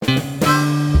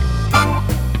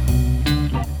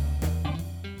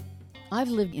I've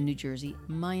lived in New Jersey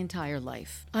my entire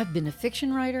life. I've been a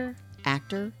fiction writer,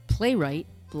 actor, playwright,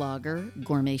 blogger,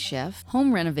 gourmet chef,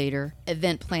 home renovator,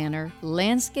 event planner,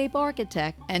 landscape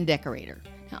architect, and decorator.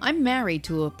 Now, I'm married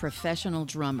to a professional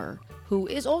drummer who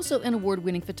is also an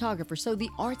award-winning photographer, so the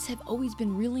arts have always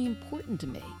been really important to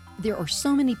me. There are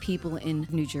so many people in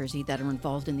New Jersey that are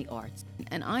involved in the arts,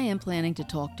 and I am planning to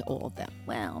talk to all of them.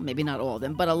 Well, maybe not all of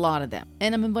them, but a lot of them.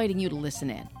 And I'm inviting you to listen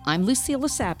in. I'm Lucille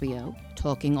Sapio,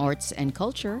 talking arts and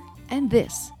culture, and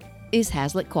this is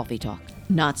Hazlitt Coffee Talk,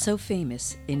 not so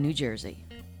famous in New Jersey.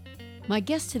 My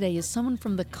guest today is someone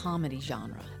from the comedy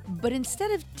genre, but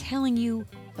instead of telling you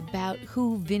about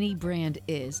who Vinnie Brand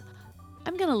is,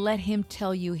 I'm going to let him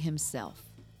tell you himself.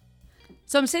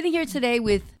 So I'm sitting here today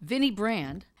with Vinnie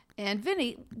Brand. And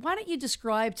Vinnie, why don't you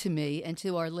describe to me and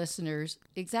to our listeners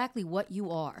exactly what you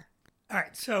are? All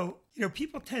right. So,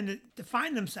 people tend to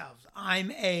define themselves. I'm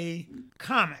a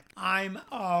comic. I'm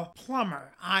a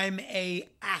plumber. I'm a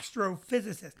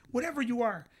astrophysicist, whatever you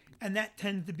are. And that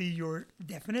tends to be your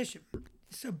definition.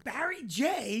 So Barry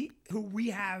J., who we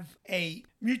have a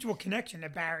mutual connection to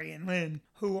Barry and Lynn,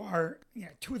 who are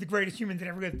two of the greatest humans that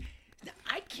ever lived. Now,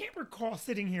 I can't recall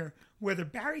sitting here whether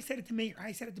Barry said it to me or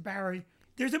I said it to Barry.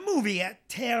 There's a movie,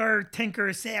 Tailor,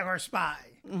 Tinker, Sailor, Spy.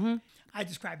 Mm-hmm. I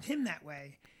described him that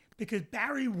way because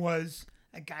Barry was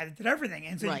a guy that did everything.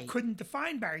 And so You couldn't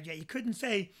define Barry J. You couldn't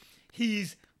say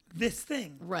he's this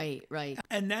thing. Right.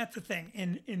 And that's the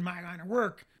thing. In my line of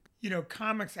work,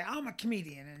 comics say, I'm a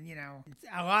comedian. And,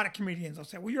 a lot of comedians will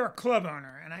say, well, you're a club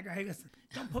owner. And I go, hey, listen,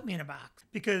 don't put me in a box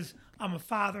because I'm a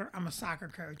father, I'm a soccer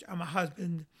coach, I'm a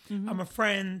husband, I'm a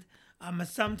friend, I'm a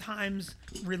sometimes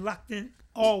reluctant,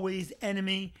 always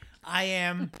enemy. I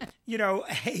am,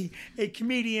 a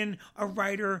comedian, a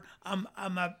writer, I'm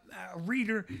a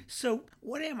reader. So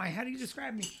what am I? How do you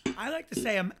describe me? I like to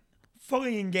say I'm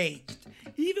fully engaged.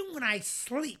 Even when I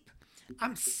sleep,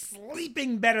 I'm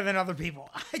sleeping better than other people.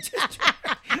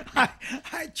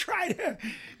 I try to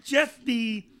just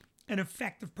be an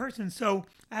effective person. So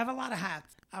I have a lot of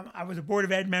hats. I was a Board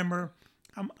of Ed member.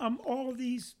 I'm all of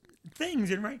these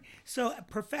things, right? So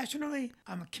professionally,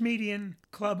 I'm a comedian,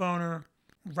 club owner,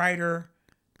 writer,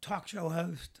 talk show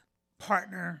host,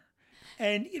 partner.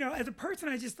 And, as a person,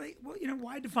 I just like, well,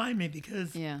 why define me?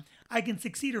 Because I can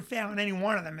succeed or fail in any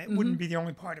one of them. It wouldn't be the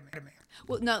only part of me.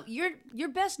 Well, now, you're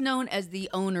best known as the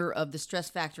owner of the Stress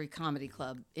Factory Comedy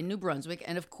Club in New Brunswick.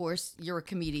 And, of course, you're a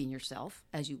comedian yourself,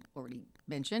 as you already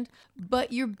mentioned.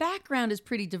 But your background is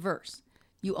pretty diverse.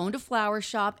 You owned a flower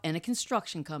shop and a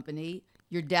construction company.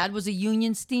 Your dad was a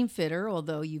union steam fitter,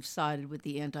 although you've sided with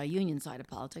the anti-union side of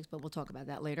politics, but we'll talk about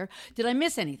that later. Did I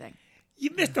miss anything?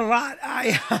 You missed a lot.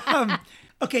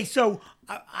 Okay, so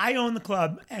I own the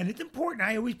club, and it's important.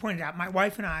 I always point it out. My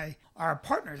wife and I are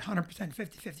partners, 100%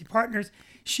 50-50 partners.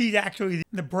 She's actually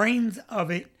the brains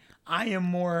of it. I am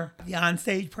more the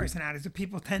onstage personality, so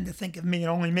people tend to think of me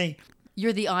and only me.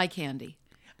 You're the eye candy.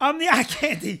 I'm the eye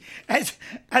candy, as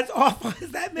awful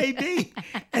as that may be,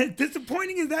 as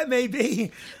disappointing as that may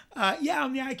be.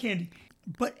 I'm the eye candy.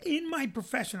 But in my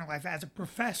professional life, as a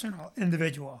professional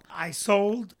individual, I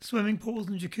sold swimming pools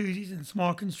and jacuzzis and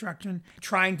small construction,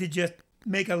 trying to just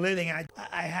make a living.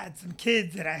 I had some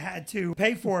kids that I had to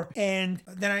pay for. And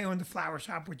then I owned the flower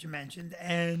shop, which you mentioned.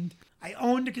 And I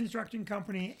owned a construction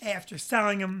company after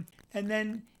selling them. And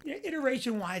then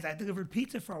iteration-wise, I delivered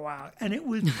pizza for a while. And it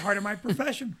was part of my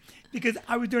profession because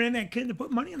I was doing anything I could to put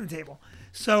money on the table.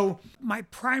 So my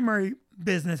primary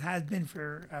business has been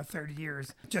for 30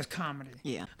 years, just comedy.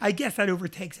 Yeah. I guess that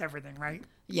overtakes everything, right?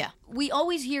 Yeah. We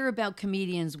always hear about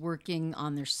comedians working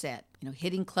on their set,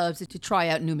 hitting clubs to try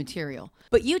out new material.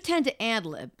 But you tend to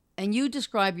ad-lib, and you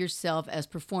describe yourself as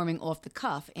performing off the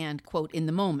cuff and, quote, in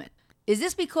the moment. Is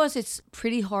this because it's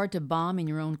pretty hard to bomb in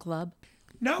your own club?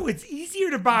 No, it's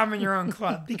easier to bomb in your own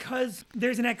club because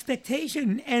there's an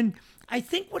expectation. And I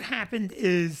think what happened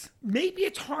is maybe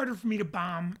it's harder for me to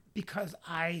bomb because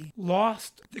I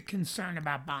lost the concern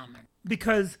about bombing.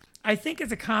 Because I think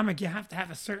as a comic, you have to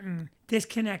have a certain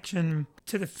disconnection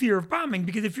to the fear of bombing.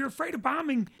 Because if you're afraid of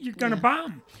bombing, you're going to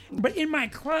bomb. But in my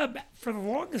club, for the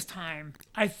longest time,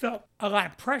 I felt a lot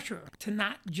of pressure to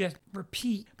not just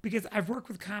repeat. Because I've worked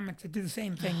with comics that do the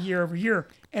same thing year over year.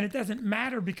 And it doesn't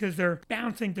matter because they're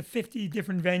bouncing to 50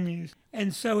 different venues.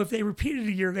 And so if they repeat it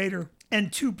a year later,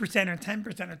 and 2% or 10%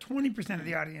 or 20% of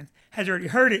the audience has already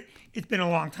heard it, it's been a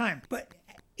long time. But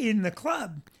in the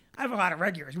club, I have a lot of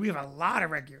regulars. We have a lot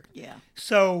of regulars. Yeah.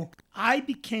 So I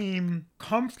became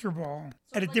comfortable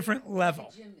at a different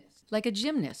level. Like a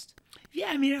gymnast. Yeah,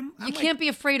 I mean, you can't be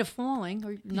afraid of falling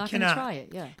or you're not going to try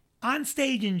it. Yeah. on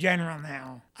stage in general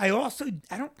now, I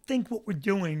don't think what we're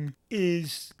doing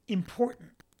is important.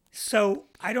 So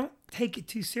I don't take it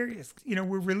too serious.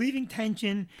 We're relieving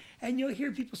tension, and you'll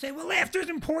hear people say, well, laughter's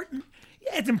important.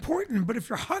 Yeah, it's important, but if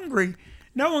you're hungry,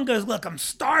 no one goes, look, I'm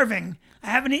starving. I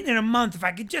haven't eaten in a month. If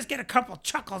I could just get a couple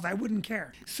chuckles, I wouldn't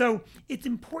care. So it's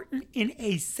important in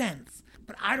a sense,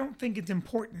 but I don't think it's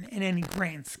important in any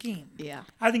grand scheme. Yeah.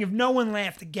 I think if no one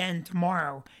laughed again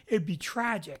tomorrow, it'd be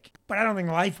tragic, but I don't think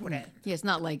life would end. Yeah, it's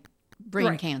not like brain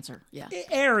Right. cancer. Yeah.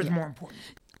 Air is more important.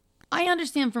 I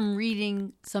understand from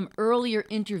reading some earlier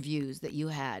interviews that you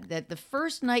had that the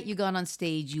first night you got on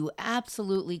stage, you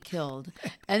absolutely killed.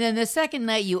 And then the second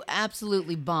night, you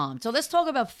absolutely bombed. So let's talk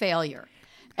about failure.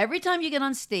 Every time you get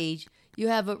on stage, you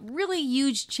have a really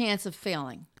huge chance of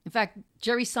failing. In fact,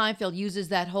 Jerry Seinfeld uses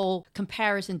that whole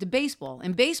comparison to baseball.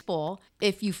 In baseball,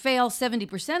 if you fail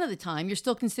 70% of the time, you're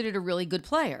still considered a really good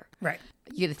player. Right.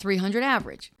 You get a 300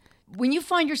 average. When you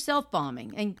find yourself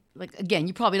bombing, and like again,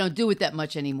 you probably don't do it that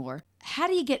much anymore, how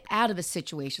do you get out of a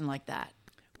situation like that?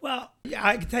 Well, yeah,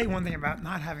 I can tell you one thing about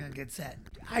not having a good set.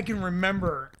 I can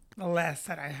remember the last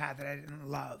set I had that I didn't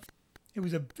love. It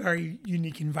was a very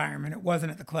unique environment. It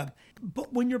wasn't at the club.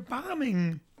 But when you're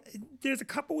bombing, there's a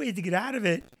couple ways to get out of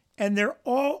it, and they're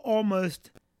all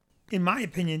almost, in my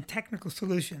opinion, technical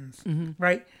solutions,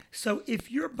 right? So if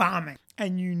you're bombing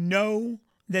and you know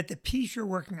that the piece you're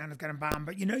working on is going to bomb,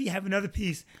 but you have another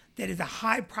piece that is a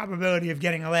high probability of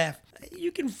getting a laugh, you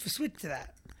can switch to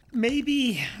that.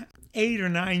 Maybe 8 or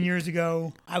 9 years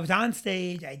ago, I was on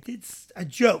stage, I did a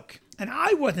joke, and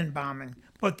I wasn't bombing,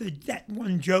 but that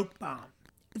one joke bombed.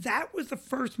 That was the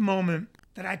first moment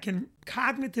that I can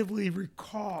cognitively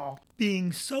recall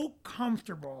being so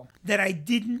comfortable that I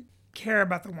didn't care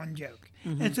about the one joke.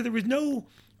 And so there was no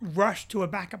rush to a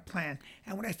backup plan.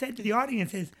 And what I said to the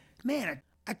audience is, man,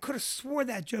 I could have swore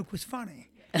that joke was funny.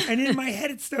 And in my head,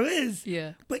 it still is.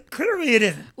 Yeah. But clearly it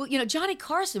isn't. Well, Johnny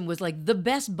Carson was like the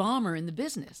best bomber in the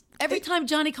business. Every time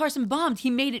Johnny Carson bombed,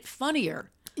 he made it funnier.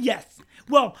 Yes.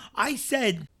 Well, I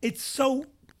said it's so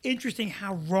interesting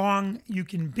how wrong you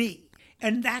can be.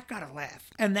 And that got a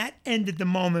laugh. And that ended the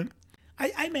moment.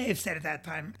 I may have said at that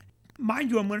time,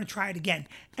 mind you, I'm going to try it again.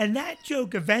 And that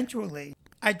joke eventually,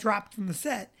 I dropped from the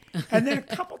set. And then a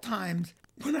couple times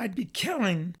when I'd be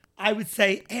killing, I would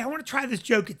say, hey, I want to try this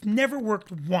joke. It's never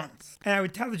worked once. And I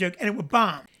would tell the joke and it would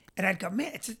bomb. And I'd go,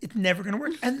 man, it's never going to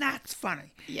work. And that's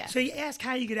funny. Yeah. So you ask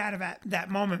how you get out of that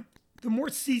moment. The more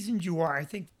seasoned you are, I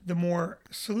think the more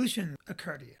solutions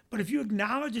occur to you. But if you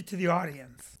acknowledge it to the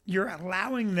audience, you're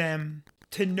allowing them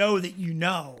to know that you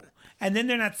know. And then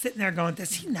they're not sitting there going,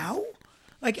 does he know?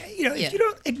 Like, if you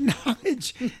don't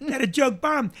acknowledge that a joke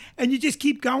bombed and you just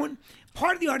keep going,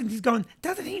 part of the audience is going,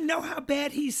 doesn't he know how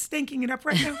bad he's stinking it up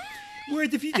right now?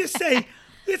 Whereas if you just say,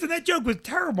 listen, that joke was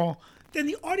terrible, then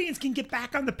the audience can get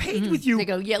back on the page with you. They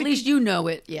go, yeah, at least you know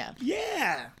it. Yeah.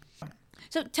 Yeah.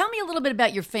 So tell me a little bit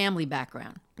about your family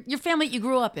background, your family that you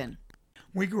grew up in.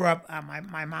 We grew up,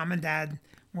 my mom and dad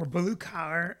were blue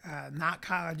collar, not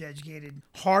college educated,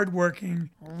 hardworking,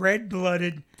 red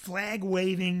blooded, flag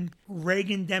waving,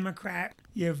 Reagan Democrat.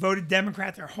 Voted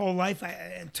Democrat their whole life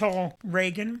until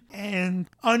Reagan, and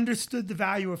understood the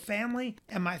value of family.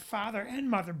 And my father and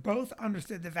mother both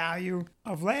understood the value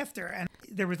of laughter. And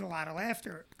there was a lot of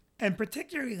laughter, and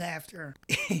particularly laughter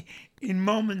in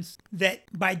moments that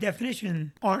by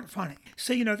definition aren't funny.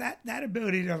 So, that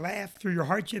ability to laugh through your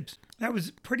hardships, that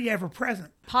was pretty ever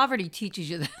present. Poverty teaches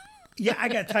you that. Yeah, I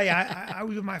got to tell you, I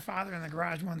was with my father in the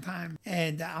garage one time,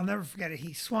 and I'll never forget it.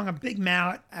 He swung a big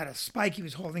mallet at a spike he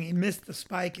was holding. He missed the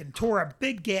spike and tore a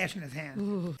big gash in his hand.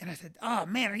 Ooh. And I said, oh,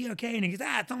 man, are you okay? And he goes,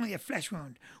 it's only a flesh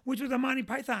wound, which was a Monty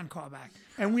Python callback.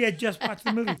 And we had just watched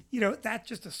the movie. That's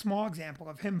just a small example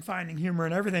of him finding humor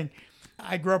in everything.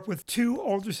 I grew up with 2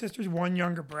 older sisters, 1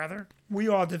 younger brother. We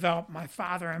all developed my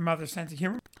father and mother's sense of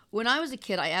humor. When I was a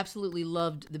kid, I absolutely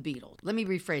loved the Beatles. Let me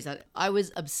rephrase that. I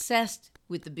was obsessed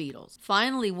with the Beatles.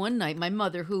 Finally, one night, my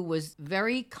mother, who was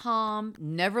very calm,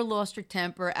 never lost her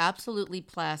temper, absolutely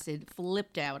placid,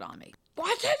 flipped out on me.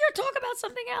 Why can't you talk about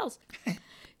something else?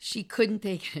 She couldn't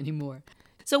take it anymore.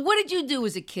 So what did you do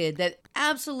as a kid that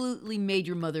absolutely made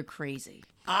your mother crazy?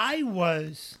 I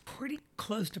was pretty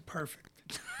close to perfect.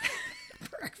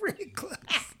 Pretty close.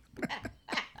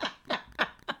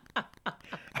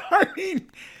 I mean,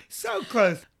 so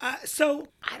close. So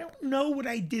I don't know what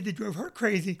I did that drove her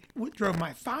crazy. What drove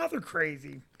my father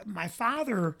crazy? My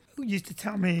father used to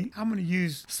tell me, I'm going to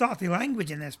use salty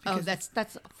language in this. Because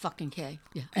that's fucking K.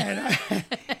 Yeah. And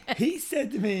He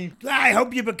said to me, I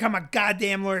hope you become a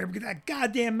goddamn lawyer because that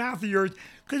goddamn mouth of yours.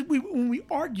 Because when we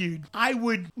argued, I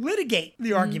would litigate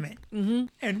the argument and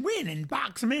win and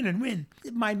box him in and win.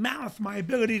 My mouth, my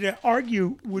ability to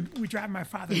argue would drive my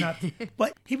father nuts.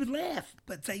 But he would laugh,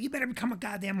 but say, you better become a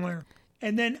goddamn lawyer.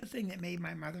 And then the thing that made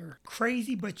my mother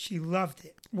crazy, but she loved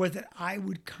it, was that I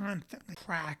would constantly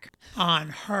crack on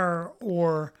her,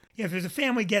 or if there's a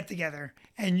family get together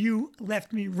and you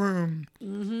left me room,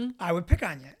 I would pick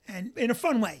on you, and in a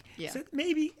fun way. Yeah. So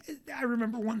maybe I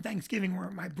remember one Thanksgiving where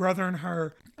my brother and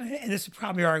her, and this is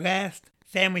probably our last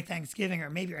family Thanksgiving, or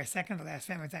maybe our second to last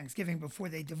family Thanksgiving before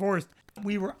they divorced,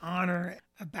 we were on her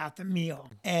about the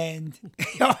meal. And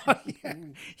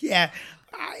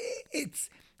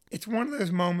it's one of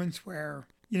those moments where,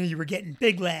 you were getting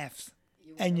big laughs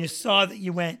and you saw that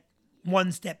you went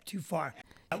one step too far.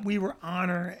 We were on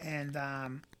her,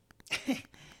 and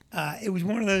it was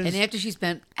one of those. And after she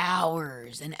spent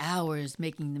hours and hours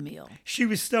making the meal, she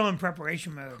was still in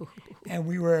preparation mode, and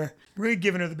we were really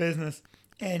giving her the business.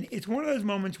 And it's one of those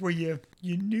moments where you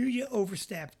knew you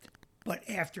overstepped, but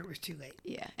after it was too late.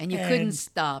 yeah, and you couldn't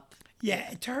stop.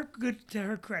 Yeah, to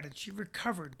her credit, she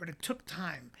recovered, but it took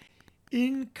time.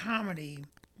 In comedy,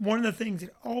 one of the things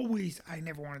that I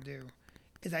never want to do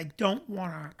is I don't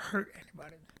want to hurt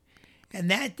anybody. And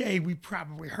that day we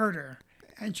probably hurt her,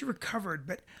 and she recovered.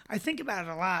 But I think about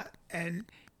it a lot, and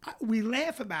we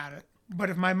laugh about it. But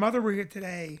if my mother were here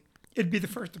today, it'd be the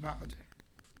first apology.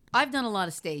 I've done a lot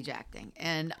of stage acting,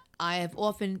 and I have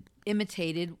often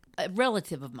imitated a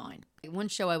relative of mine. One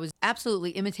show I was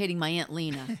absolutely imitating my Aunt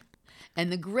Lena.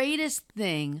 And the greatest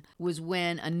thing was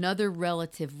when another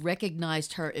relative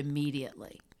recognized her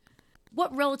immediately.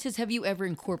 What relatives have you ever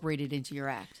incorporated into your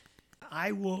act?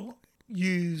 I will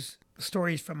use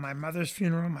stories from my mother's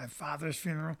funeral, my father's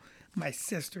funeral, my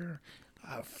sister,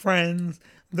 friends.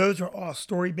 Those are all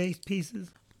story-based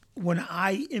pieces. When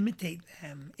I imitate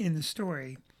them in the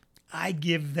story, I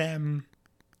give them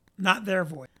not their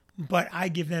voice, but I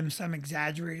give them some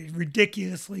exaggerated,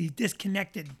 ridiculously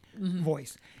disconnected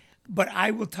voice. But I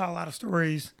will tell a lot of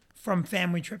stories from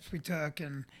family trips we took,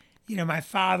 and my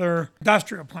father,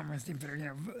 industrial plumber,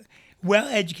 well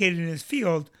educated in his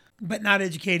field, but not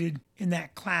educated in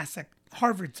that classic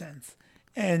Harvard sense,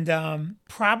 and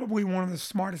probably one of the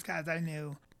smartest guys I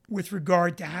knew with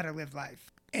regard to how to live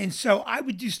life. And so I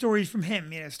would do stories from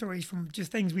him, stories from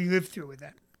just things we lived through with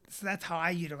that. So that's how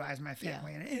I utilize my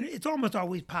family. Yeah. And it's almost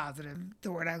always positive,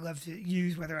 the word I love to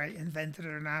use, whether I invented it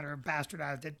or not or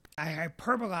bastardized it. I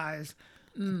hyperbolize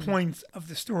the points of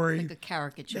the story. Like a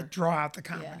caricature. That draw out the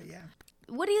comedy, yeah.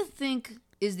 What do you think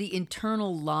is the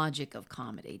internal logic of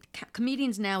comedy?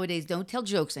 Comedians nowadays don't tell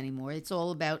jokes anymore. It's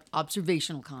all about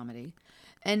observational comedy.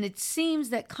 And it seems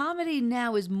that comedy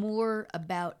now is more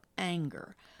about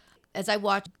anger. As I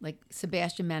watch, like,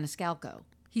 Sebastian Maniscalco,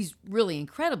 he's really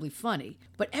incredibly funny,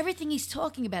 but everything he's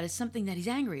talking about is something that he's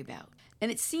angry about.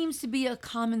 And it seems to be a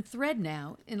common thread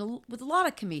now with a lot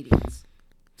of comedians.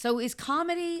 So is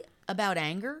comedy about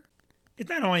anger? It's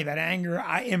not only about anger.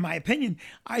 In my opinion,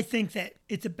 I think that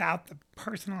it's about the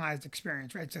personalized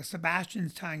experience, right? So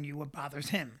Sebastian's telling you what bothers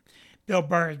him. Bill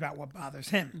Burr is about what bothers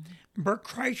him. Bert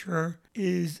Kreischer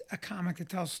is a comic that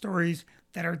tells stories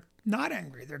that are not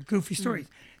angry. They're goofy stories.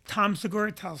 Tom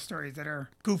Segura tells stories that are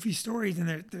goofy stories.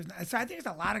 And so I think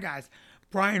there's a lot of guys.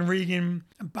 Brian Regan,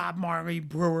 Bob Marley,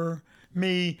 Brewer,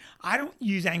 me. I don't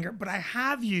use anger, but I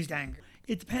have used anger.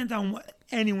 It depends on what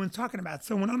anyone's talking about.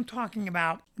 So when I'm talking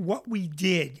about what we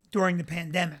did during the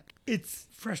pandemic, it's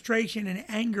frustration and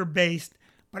anger based,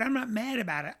 but I'm not mad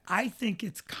about it. I think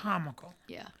it's comical.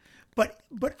 Yeah.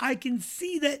 But I can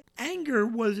see that anger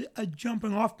was a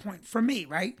jumping off point for me,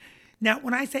 right? Now,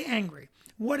 when I say angry,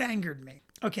 what angered me?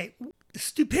 Okay,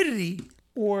 stupidity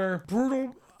or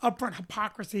brutal upfront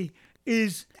hypocrisy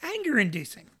is anger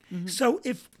inducing. Mm-hmm. So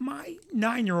if my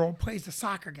 9-year-old plays a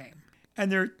soccer game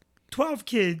and there are 12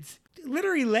 kids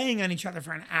literally laying on each other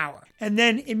for an hour, and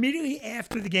then immediately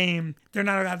after the game, they're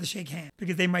not allowed to shake hands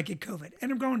because they might get COVID.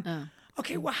 And I'm going,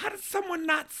 okay, well, how does someone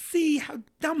not see how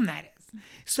dumb that is?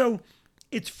 So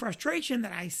it's frustration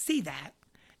that I see that,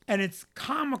 and it's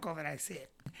comical that I see it.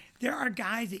 There are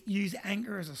guys that use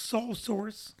anger as a sole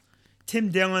source. Tim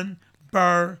Dillon,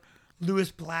 Burr,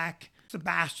 Lewis Black,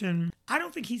 Sebastian. I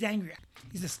don't think he's angry.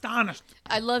 He's astonished.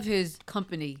 I love his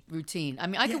company routine. I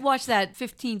mean, I could watch that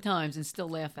 15 times and still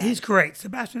laugh at it. He's great.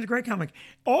 Sebastian's a great comic.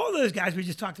 All those guys we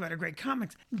just talked about are great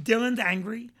comics. Dillon's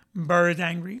angry. Burr is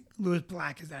angry. Lewis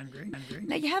Black is angry.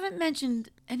 Now, you haven't mentioned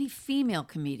any female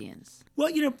comedians. Well,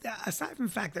 aside from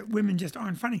the fact that women just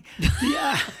aren't funny,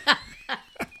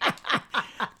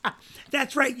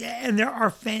 That's right. Yeah, and there are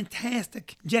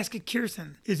fantastic. Jessica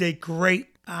Kirson is a great.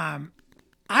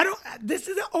 This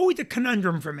is always a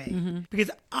conundrum for me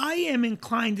because I am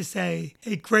inclined to say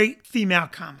a great female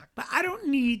comic, but I don't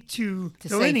need to say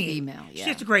delineate. female. She's Yeah.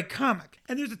 just a great comic,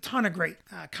 and there's a ton of great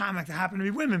comics that happen to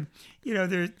be women. You know,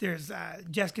 there's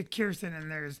Jessica Kirson,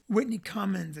 and there's Whitney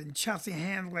Cummings, and Chelsea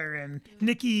Handler, and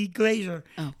Nikki Glaser,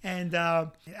 and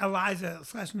Eliza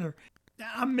Schlesinger.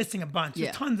 I'm missing a bunch. Yeah.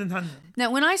 There's tons and tons of them. Now,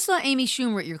 when I saw Amy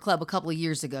Schumer at your club a couple of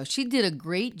years ago, she did a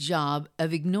great job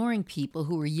of ignoring people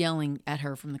who were yelling at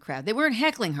her from the crowd. They weren't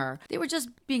heckling her. They were just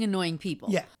being annoying people.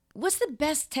 Yeah. What's the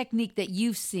best technique that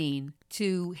you've seen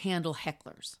to handle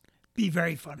hecklers? Be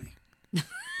very funny.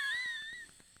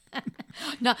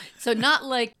 No, so not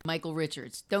like Michael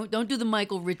Richards. Don't do the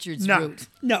Michael Richards No, route.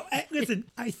 no. Listen,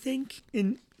 I think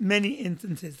in many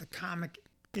instances the comic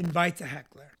invites a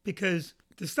heckler because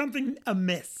there's something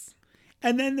amiss,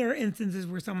 and then there are instances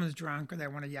where someone's drunk or they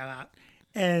want to yell out.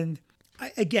 And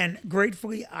again,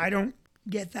 gratefully, I don't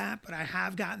get that, but I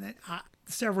have gotten it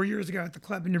several years ago at the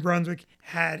club in New Brunswick.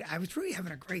 I was really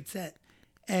having a great set,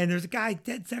 and there's a guy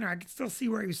dead center. I could still see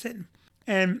where he was sitting,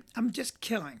 and I'm just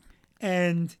killing,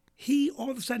 and he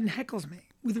all of a sudden heckles me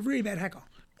with a really bad heckle,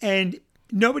 and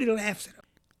nobody laughs at him,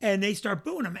 and they start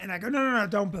booing him, and I go, no,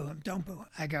 don't boo him, don't boo him.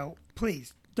 I go,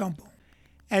 please, don't boo him.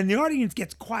 And the audience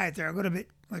gets quiet. They're a little bit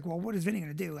like, well, what is Vinny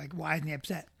going to do? Like, why isn't he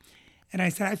upset? And I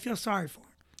said, I feel sorry for him.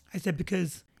 I said,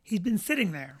 because he's been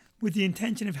sitting there with the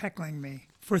intention of heckling me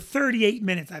for 38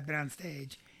 minutes I've been on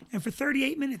stage. And for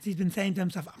 38 minutes, he's been saying to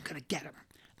himself, I'm going to get him.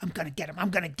 I'm going to get him.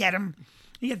 I'm going to get him.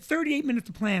 He had 38 minutes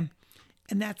to plan.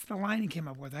 And that's the line he came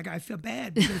up with. I feel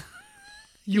bad because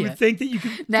you would think that you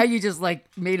could. Now you just like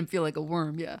made him feel like a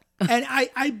worm, yeah. And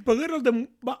I belittled him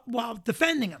while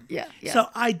defending him. Yeah. So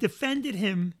I defended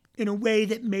him in a way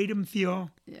that made him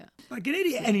feel Yeah. like an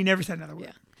idiot. And he never said another word.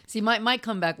 Yeah. See, my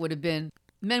comeback would have been,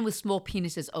 men with small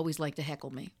penises always like to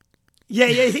heckle me.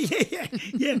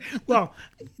 Yeah. Well,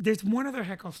 there's one other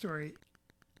heckle story.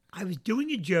 I was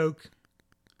doing a joke.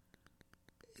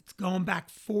 It's going back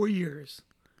 4 years.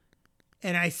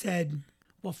 And I said,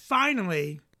 well,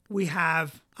 finally, we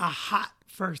have a hot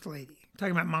first lady. I'm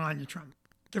talking about Melania Trump.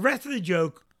 The rest of the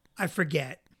joke, I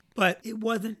forget. But it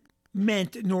wasn't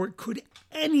meant, nor could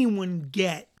anyone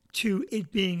get to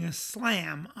it being a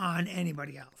slam on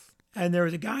anybody else. And there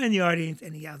was a guy in the audience,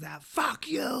 and he yells out, fuck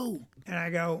you. And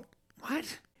I go,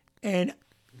 what? And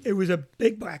it was a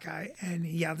big black guy, and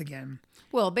he yelled again.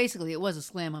 Well, basically, it was a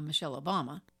slam on Michelle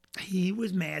Obama. He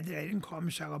was mad that I didn't call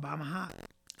Michelle Obama hot.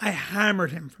 I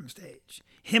hammered him from stage.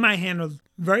 Him I handled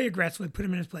very aggressively, put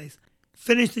him in his place,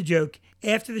 finished the joke.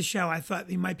 After the show, I thought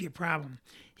he might be a problem.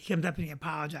 He comes up and he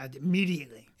apologized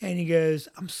immediately. And he goes,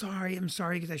 I'm sorry,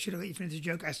 because I should have let you finish the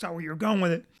joke. I saw where you were going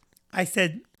with it. I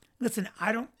said, listen,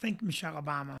 I don't think Michelle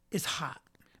Obama is hot.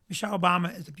 Michelle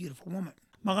Obama is a beautiful woman.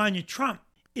 Melania Trump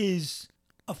is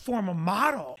a former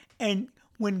model. And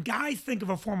when guys think of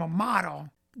a former model,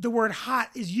 the word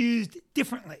hot is used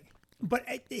differently. But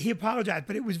he apologized.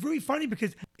 But it was really funny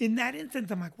because in that instance,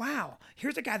 I'm like, wow,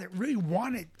 here's a guy that really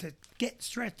wanted to get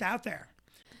stretched out there.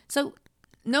 So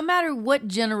no matter what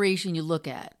generation you look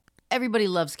at, everybody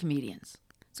loves comedians.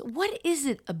 So what is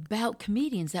it about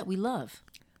comedians that we love?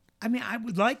 I mean, I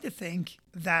would like to think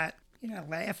that,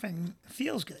 laughing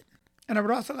feels good. And I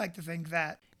would also like to think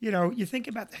that, you think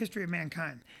about the history of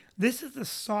mankind. This is the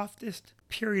softest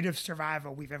period of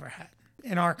survival we've ever had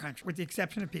in our country, with the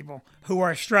exception of people who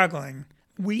are struggling.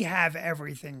 We have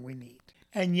everything we need.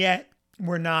 And yet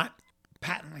we're not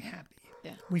patently happy.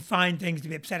 Yeah. We find things to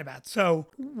be upset about. So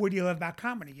what do you love about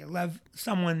comedy? You love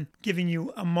someone giving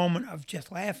you a moment of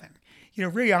just laughing.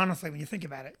 Really honestly, when you think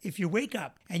about it, if you wake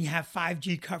up and you have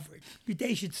 5G coverage, your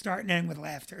day should start and end with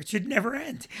laughter. It should never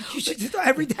end. You should just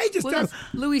every day just Well,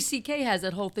 Louis C.K. has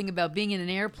that whole thing about being in an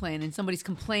airplane and somebody's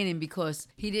complaining because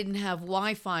he didn't have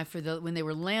Wi-Fi when they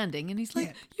were landing, and he's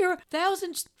like, "You're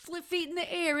 1,000 feet in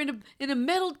the air in a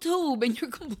metal tube, and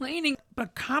you're complaining."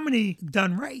 But comedy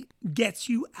done right gets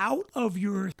you out of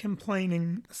your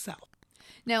complaining self.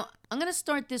 Now, I'm going to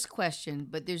start this question,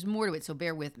 but there's more to it, so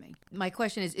bear with me. My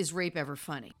question is rape ever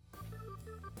funny?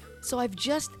 So I've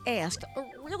just asked a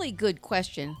really good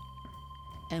question,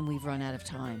 and we've run out of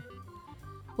time.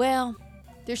 Well,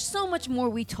 there's so much more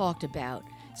we talked about.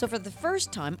 So for the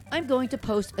first time, I'm going to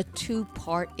post a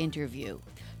 2-part interview.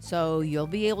 So you'll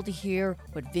be able to hear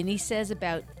what Vinny says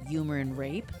about humor and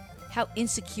rape, how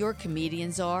insecure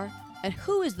comedians are, and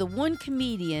who is the one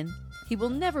comedian he will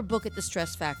never book at the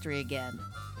Stress Factory again.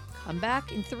 Come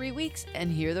back in 3 weeks and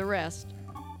hear the rest.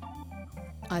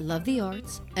 I love the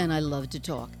arts and I love to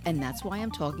talk, and that's why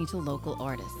I'm talking to local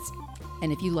artists.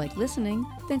 And if you like listening,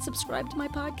 then subscribe to my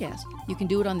podcast. You can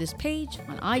do it on this page,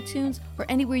 on iTunes, or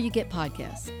anywhere you get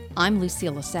podcasts. I'm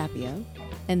Lucilla Sapio,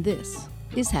 and this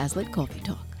is Hazlitt Coffee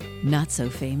Talk, not so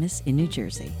famous in New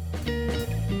Jersey.